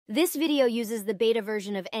This video uses the beta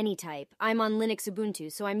version of Anytype. I'm on Linux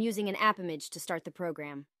Ubuntu, so I'm using an app image to start the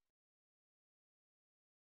program.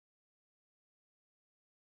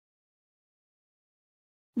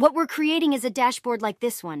 What we're creating is a dashboard like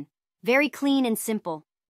this one, very clean and simple.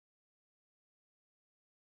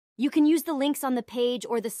 You can use the links on the page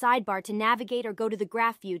or the sidebar to navigate or go to the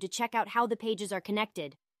graph view to check out how the pages are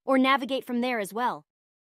connected, or navigate from there as well.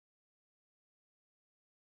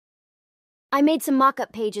 I made some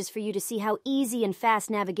mock-up pages for you to see how easy and fast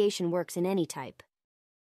navigation works in Anytype.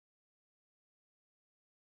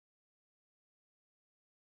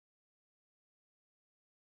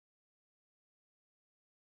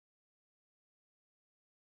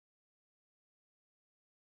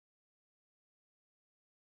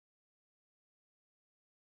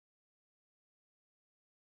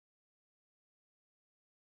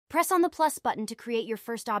 Press on the plus button to create your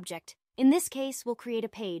first object. In this case, we'll create a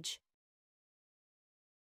page.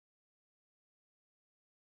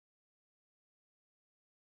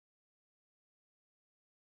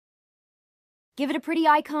 Give it a pretty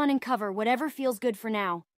icon and cover, whatever feels good for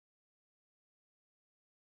now.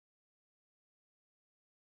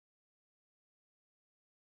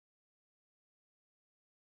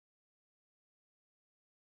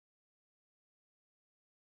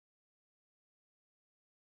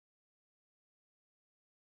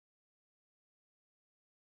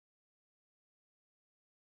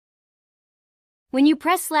 When you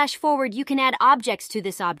press /forward, you can add objects to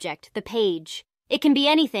this object, the page. It can be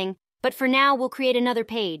anything, but for now, we'll create another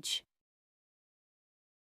page.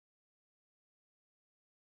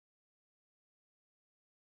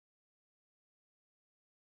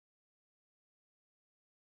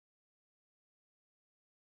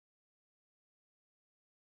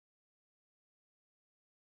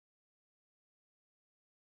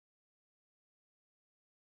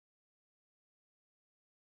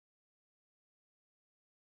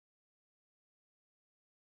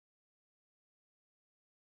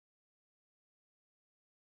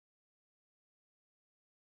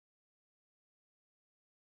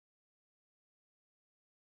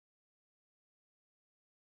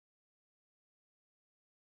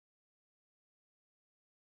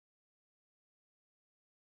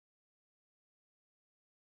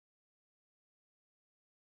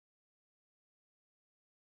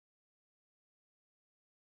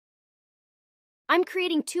 I'm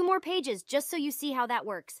creating 2 more pages just so you see how that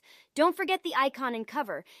works. Don't forget the icon and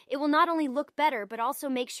cover. It will not only look better, but also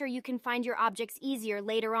make sure you can find your objects easier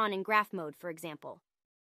later on in graph mode, for example.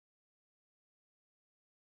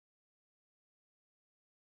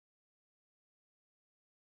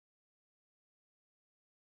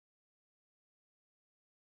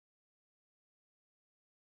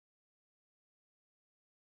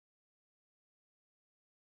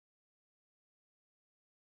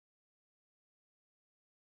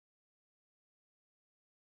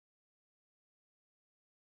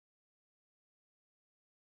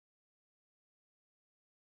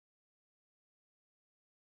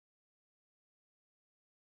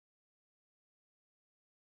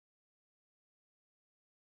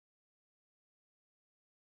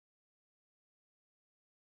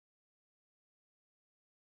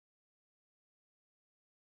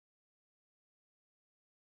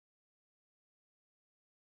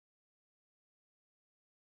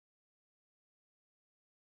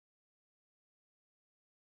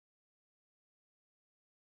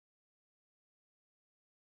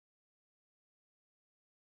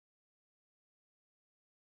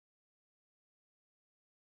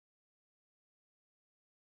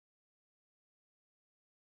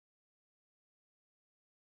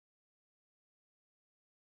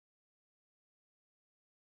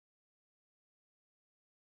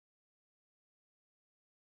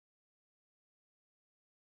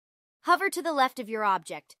 Hover to the left of your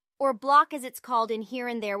object, or block as it's called in here,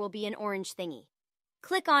 and there will be an orange thingy.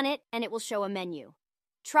 Click on it and it will show a menu.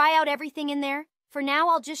 Try out everything in there. For now,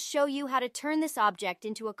 I'll just show you how to turn this object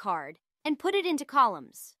into a card and put it into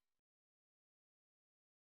columns.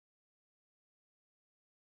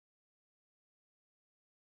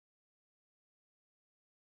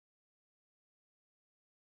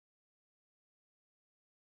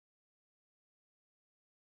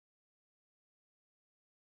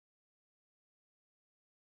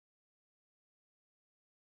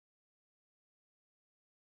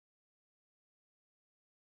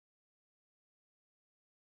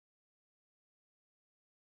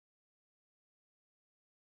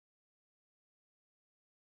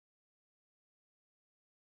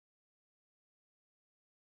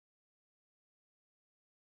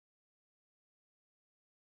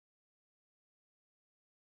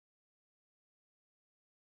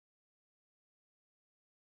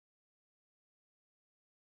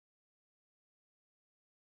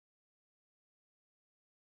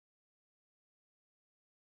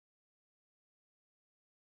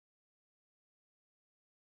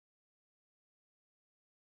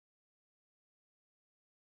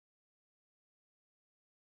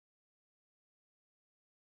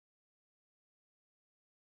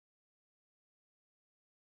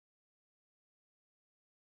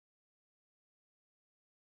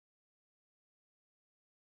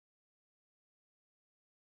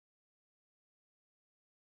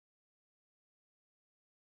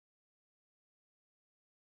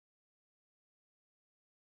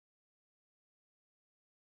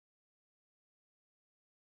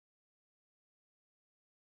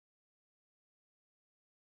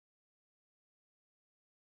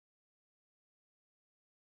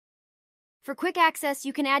 For quick access,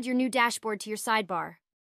 you can add your new dashboard to your sidebar.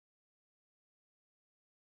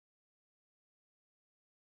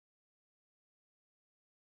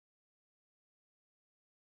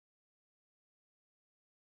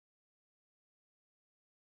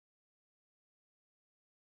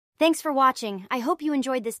 Thanks for watching. I hope you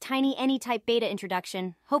enjoyed this tiny Anytype beta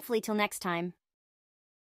introduction. Hopefully till next time.